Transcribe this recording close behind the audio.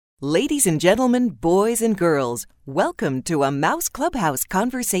Ladies and gentlemen, boys and girls, welcome to a Mouse Clubhouse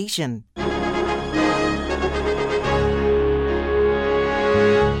conversation.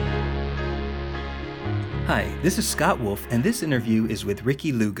 Hi, this is Scott Wolf, and this interview is with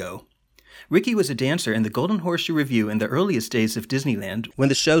Ricky Lugo. Ricky was a dancer in the Golden Horseshoe Revue in the earliest days of Disneyland, when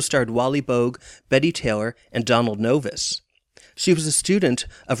the show starred Wally Bogue, Betty Taylor, and Donald Novis. She was a student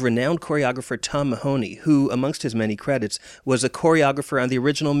of renowned choreographer Tom Mahoney, who, amongst his many credits, was a choreographer on the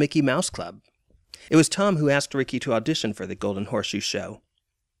original Mickey Mouse Club. It was Tom who asked Ricky to audition for the Golden Horseshoe show.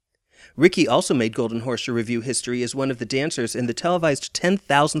 Ricky also made Golden Horseshoe Revue history as one of the dancers in the televised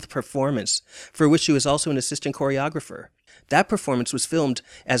 10,000th performance, for which she was also an assistant choreographer. That performance was filmed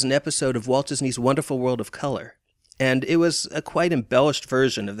as an episode of Walt Disney's Wonderful World of Color, and it was a quite embellished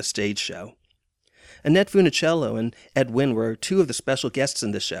version of the stage show. Annette Funicello and Ed Wynn were two of the special guests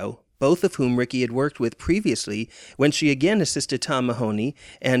in the show, both of whom Ricky had worked with previously when she again assisted Tom Mahoney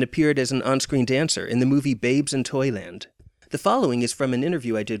and appeared as an on-screen dancer in the movie Babes in Toyland. The following is from an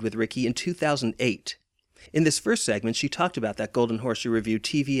interview I did with Ricky in 2008. In this first segment, she talked about that Golden Horseshoe Revue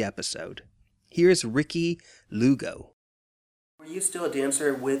TV episode. Here's Ricky Lugo. Were you still a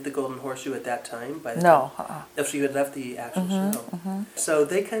dancer with the Golden Horseshoe at that time? No. If you had left the actual show. Mm-hmm. So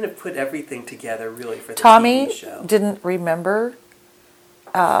they kind of put everything together, really, for the Tommy TV show. Didn't remember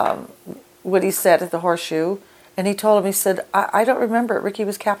what he said at the Horseshoe, and he told him, he said, I don't remember it. Ricky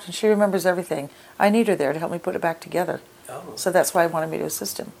was captain. She remembers everything. I need her there to help me put it back together. Oh. So that's why he wanted me to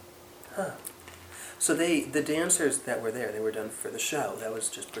assist him. Huh. So the dancers that were there, they were done for the show. That was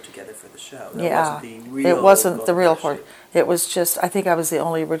just put together for the show. It wasn't the real Horseshoe. It was just, I think I was the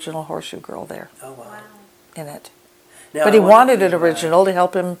only original Horseshoe girl there. Oh, wow. In it. Now, but he wanted an original to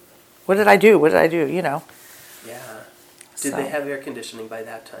help him. What did I do? You know. Yeah. Did they have air conditioning by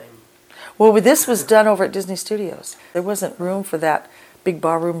that time? Well, this was done over at Disney Studios. There wasn't room for that big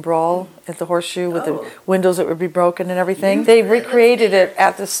barroom brawl at the Horseshoe with the windows that would be broken and everything. They recreated it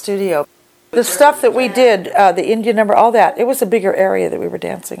at the studio. The stuff that we did, the Indian number, all that, it was a bigger area that we were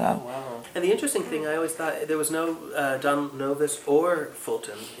dancing on. Oh, wow. And the interesting thing, I always thought there was no Donald Novis or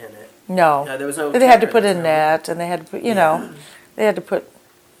Fulton in it. No. There was no. They had to put Annette, and they had to put, they had to put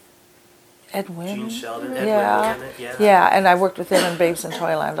Ed Wynn. Gene Sheldon, Ed Wynn in it, yeah, and I worked with him in Babes in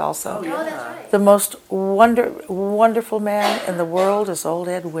Toyland also. Oh, yeah. That's right. The most wonderful man in the world is old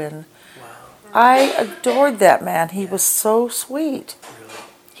Ed Wynn. Wow. I adored that man. He was so sweet.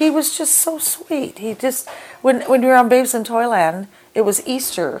 He was just so sweet. He just, when we were on Babes in Toyland, it was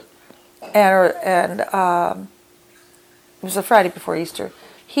Easter, and it was a Friday before Easter.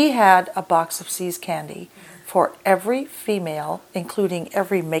 He had a box of See's candy for every female, including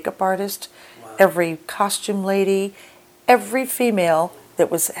every makeup artist, every costume lady, every female that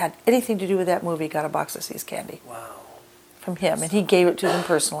had anything to do with that movie got a box of See's candy. Wow. From him, and he gave it to them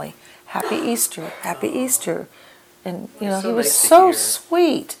personally. Happy Easter, Happy Easter. And, he was so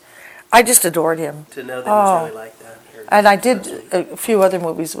sweet. I just adored him. To know that he was really like that. And I did a few other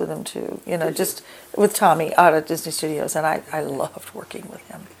movies with him, too. Just with Tommy out at Disney Studios. And I loved working with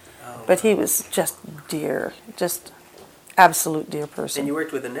him. Oh, but he was just dear. Just absolute dear person. And you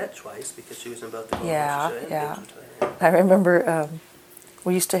worked with Annette twice because she was in both the Golden Horseshoe Yeah. I remember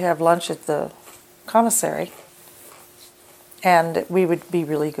we used to have lunch at the commissary. And we would be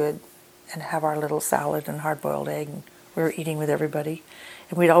really good and have our little salad and hard-boiled egg, and we were eating with everybody.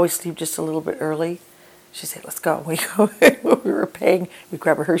 And we'd always leave just a little bit early. She'd say, let's go. We go. We were paying. We'd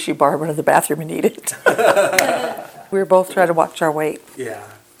grab a Hershey bar, run to the bathroom and eat it. We were both trying to watch our weight. Yeah.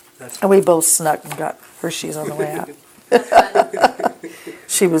 And we both snuck and got Hershey's on the way out.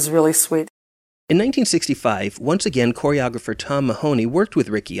 She was really sweet. In 1965, once again, choreographer Tom Mahoney worked with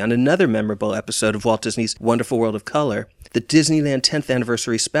Ricky on another memorable episode of Walt Disney's Wonderful World of Color, the Disneyland 10th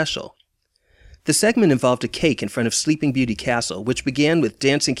Anniversary Special. The segment involved a cake in front of Sleeping Beauty Castle, which began with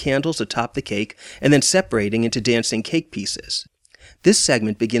dancing candles atop the cake and then separating into dancing cake pieces. This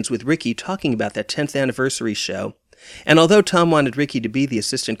segment begins with Ricky talking about that 10th anniversary show, and although Tom wanted Ricky to be the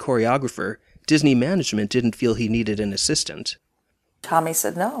assistant choreographer, Disney management didn't feel he needed an assistant. Tommy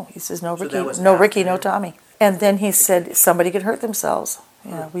said no. He says, no, Ricky, no Ricky, no Tommy. And then he said, somebody could hurt themselves.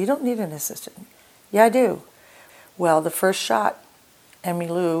 Well, you don't need an assistant. Yeah, I do. Well, the first shot,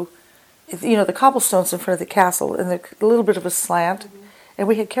 Emmylou, the cobblestones in front of the castle, and a little bit of a slant, and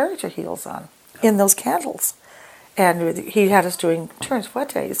we had character heels on in those candles. And he had us doing turns,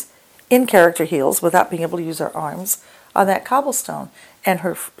 fouettes, in character heels without being able to use our arms on that cobblestone. And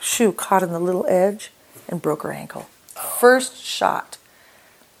her shoe caught in the little edge and broke her ankle. First shot.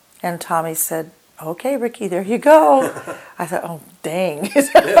 And Tommy said, okay, Ricky, there you go. I thought, oh, dang.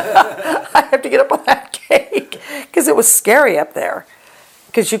 I have to get up on that cake because it was scary up there.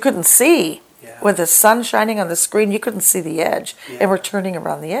 because you couldn't see. Yeah. With the sun shining on the screen, you couldn't see the edge, and we're turning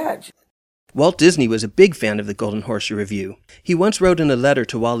around the edge. Walt Disney was a big fan of the Golden Horseshoe Revue. He once wrote in a letter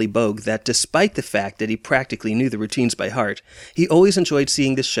to Wally Bogue that despite the fact that he practically knew the routines by heart, he always enjoyed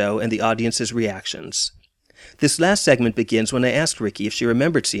seeing the show and the audience's reactions. This last segment begins when I asked Ricky if she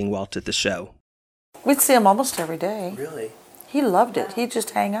remembered seeing Walt at the show. We'd see him almost every day. Really? He loved it. He'd just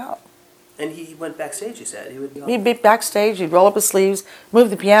hang out. And he went backstage, you said? He'd be backstage, he'd roll up his sleeves,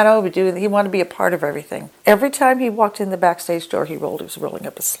 move the piano, he wanted to be a part of everything. Every time he walked in the backstage door, he was rolling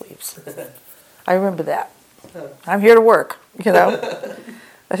up his sleeves. I remember that. I'm here to work, you know.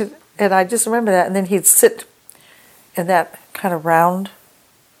 And I just remember that. And then he'd sit in that kind of round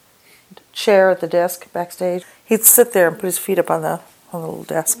chair at the desk backstage. He'd sit there and put his feet up on the little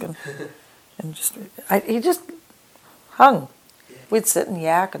desk and he just hung. We'd sit and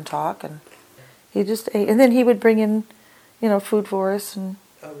yak and talk, and he just ate. And then he would bring in, food for us and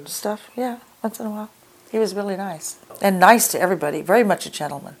stuff. Yeah, once in a while. He was really nice. And nice to everybody. Very much a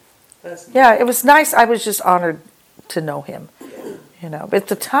gentleman. Yeah, it was nice. I was just honored to know him. But at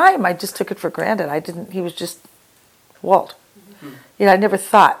the time, I just took it for granted. He was just Walt. I never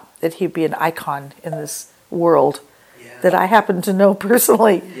thought that he'd be an icon in this world that I happened to know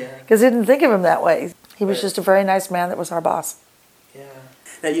personally. Because I didn't think of him that way. He was just a very nice man that was our boss. Yeah.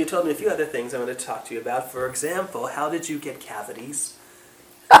 Now, you told me a few other things I want to talk to you about. For example, how did you get cavities?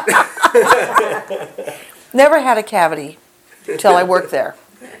 Never had a cavity till I worked there.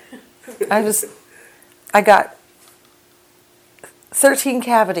 I got 13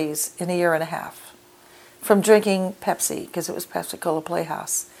 cavities in a year and a half from drinking Pepsi, because it was Pepsi-Cola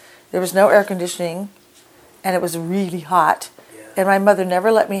Playhouse. There was no air conditioning, and it was really hot. And my mother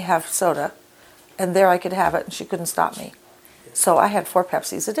never let me have soda, and there I could have it, and she couldn't stop me. So I had 4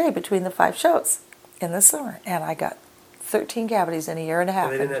 Pepsis a day between the 5 shows in the summer, and I got 13 cavities in a year and a half.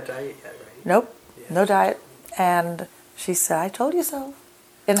 They didn't have diet yet, right? Nope, no diet. And she said, I told you so.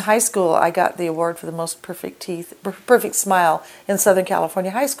 In high school, I got the award for the most perfect smile in Southern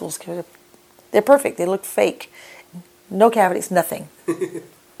California high schools. They're perfect. They look fake. No cavities, nothing.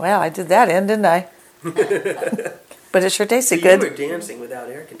 Well, I did that in, didn't I? But it sure tasted good. You were dancing without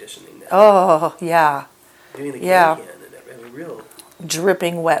air conditioning then. Oh, yeah. Doing the can-can and everything, real.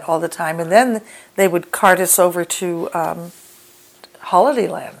 Dripping wet all the time. And then they would cart us over to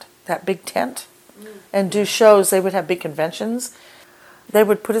Holidayland, that big tent, and do shows. They would have big conventions. They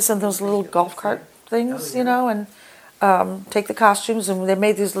would put us in those little golf cart things, and take the costumes, and they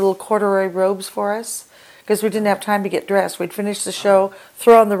made these little corduroy robes for us because we didn't have time to get dressed. We'd finish the show,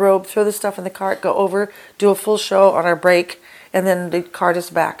 throw on the robe, throw the stuff in the cart, go over, do a full show on our break, and then they'd cart us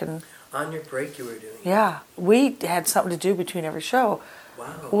back. And on your break you were doing it? Yeah. We had something to do between every show.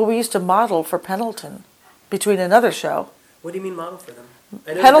 Wow. Well, we used to model for Pendleton between another show. What do you mean model for them?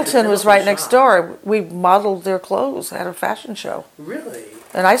 Pendleton was right next door. We modeled their clothes at a fashion show. Really?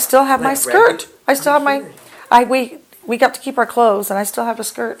 And I still have my skirt. I still have my... We got to keep our clothes, and I still have a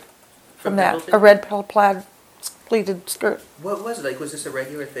skirt from that. Pendleton? A red plaid pleated skirt. What was it? Like, was this a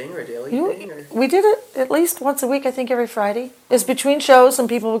regular thing or a daily thing? Or? We did it at least once a week, I think every Friday. It's between shows, and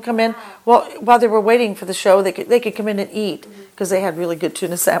people would come in. Well, while they were waiting for the show, they could come in and eat, because they had really good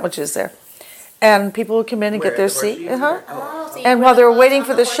tuna sandwiches there. And people would come in and get their seat. And while they were waiting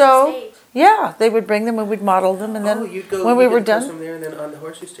for the show, they would bring them and we'd model them. And then when we were done, from there and then on the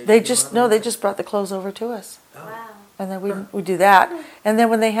horseshoe stage, they just brought the clothes over to us. Wow. And then we'd do that. And then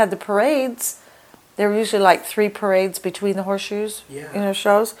when they had the parades, there were usually like 3 parades between the horseshoes,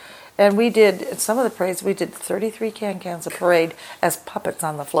 shows. And we did, in some of the parades, we did 33 can-cans a parade as puppets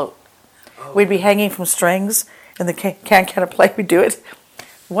on the float. We'd be hanging from strings in the can-can of play. We'd do it.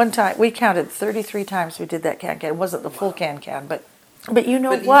 One time, we counted 33 times we did that can-can. It wasn't the full can-can, but you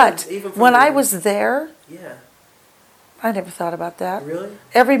know what? Even when I was there, I never thought about that. Really?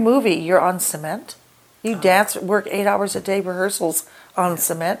 Every movie, you're on cement. You dance, work 8 hours a day rehearsals on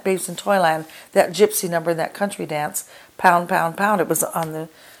cement. Babes in Toyland, that gypsy number, that country dance, pound, pound, pound. It was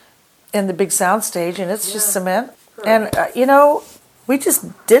in the big sound stage, and it's just cement. And, we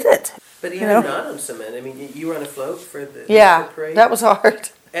just did it. But even not on cement. I mean, you were on a float for the parade? That was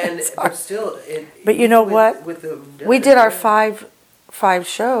hard. And but still, but you know what? We did our 5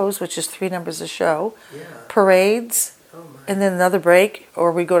 shows, which is 3 numbers a show, parades, and then another break,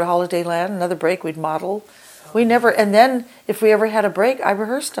 or we'd go to Holidayland, another break, we'd model. We never, and then if we ever had a break, I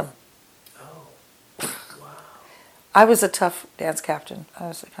rehearsed them. Oh, wow. I was a tough dance captain. I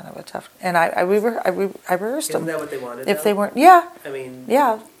was kind of a tough, and I rehearsed them. Isn't that what they wanted? If they weren't, I mean,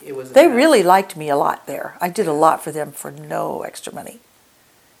 it was. They really liked me a lot there. I did a lot for them for no extra money.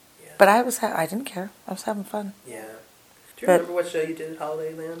 But I didn't care. I was having fun. Yeah. Do you remember what show you did at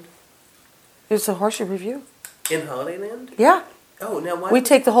Holidayland? It was a Horseshoe Review. In Holidayland? Yeah. Oh, now why? We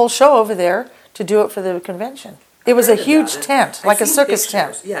take the whole show over there to do it for the convention. It was a huge tent, like a circus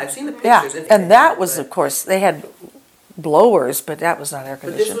tent. Yeah, I've seen the Yeah, pictures. and that was, of course, they had blowers, but that was not air But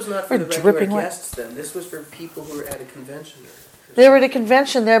conditioned. this was not for the regular guests then. This was for people who were at a convention. They were at a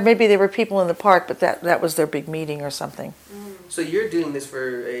convention there. Maybe there were people in the park, but that was their big meeting or something. So you're doing this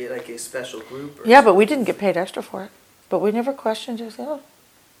for a special group? Or Yeah, but we didn't get paid extra for it. But we never questioned it. Oh.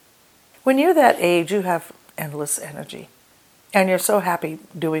 When you're that age, you have endless energy. And you're so happy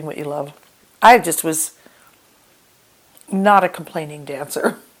doing what you love. I just was not a complaining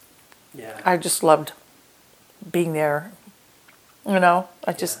dancer. Yeah. I just loved being there. And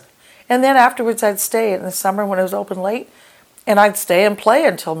then afterwards I'd stay in the summer when it was open late, and I'd stay and play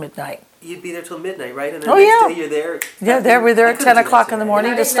until midnight. You'd be there till midnight, right? And then next day you're there. Yeah, we're there at 10 o'clock in the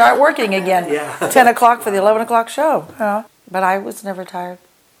morning to start working again. Yeah. 10 o'clock for the 11 o'clock show. But I was never tired.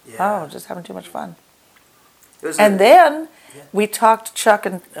 Yeah. Just having too much fun. Then we talked Chuck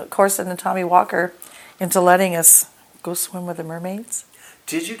and Corson and Tommy Walker into letting us go swim with the mermaids.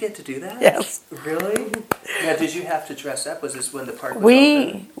 Did you get to do that? Yes. Really? Yeah. Did you have to dress up? Was this when the park was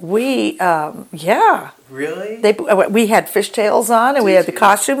open? Yeah. Really? We had fishtails on, and we had the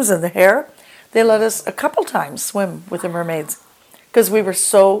costumes and the hair. They let us a couple times swim with the mermaids because we were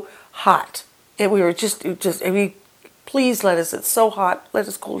so hot. We were please let us. It's so hot. Let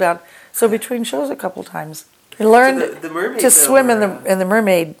us cool down. So between shows, a couple times, we learned to swim in the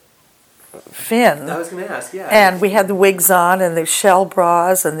mermaid fin. I was going to ask, yeah. And we had the wigs on and the shell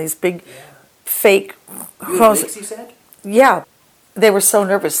bras and these big fake wigs, you said? Yeah. They were so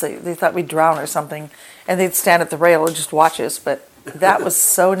nervous. They thought we'd drown or something. And they'd stand at the rail and just watch us. But that was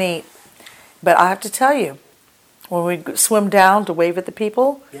so neat. But I have to tell you, when we swim down to wave at the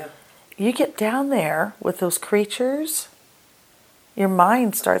people, you get down there with those creatures, your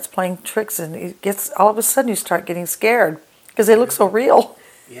mind starts playing tricks, and all of a sudden you start getting scared because they look so real.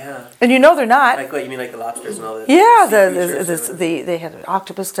 Yeah. And they're not. Like what, you mean like the lobsters and all that? Yeah, they had an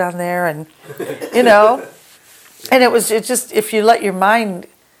octopus down there, and and it just if you let your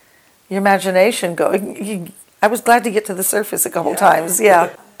imagination go. I was glad to get to the surface a couple times.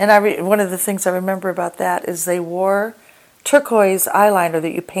 Yeah. And one of the things I remember about that is they wore turquoise eyeliner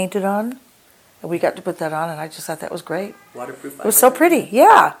that you painted on, and we got to put that on, and I just thought that was great. Waterproof eyeliner? It was so pretty.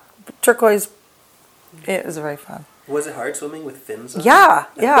 Yeah, turquoise. It was very fun. Was it hard swimming with fins on? Yeah.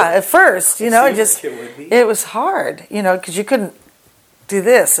 At first, it would be. It was hard, because you couldn't do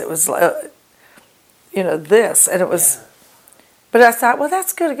this. It was, this, and it was. Yeah. But I thought, well,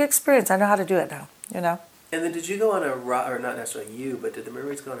 that's good, a good experience. I know how to do it now. And then did you go on a rock, or not necessarily you, but did the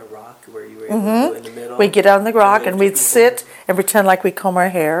mermaids go on a rock where you were able to go in the middle? We'd get on the rock and we'd sit and pretend like we comb our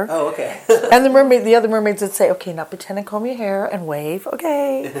hair. Oh, okay. And the other mermaids would say, okay, now pretend and comb your hair and wave.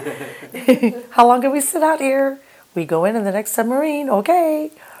 Okay. How long can we sit out here? We go in the next submarine.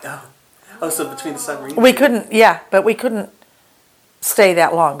 Okay. Oh, so between the submarines? We couldn't, but we couldn't stay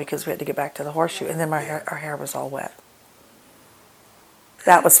that long because we had to get back to the horseshoe, and then our hair was all wet.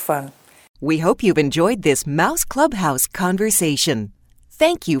 That was fun. We hope you've enjoyed this Mouse Clubhouse conversation.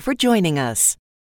 Thank you for joining us.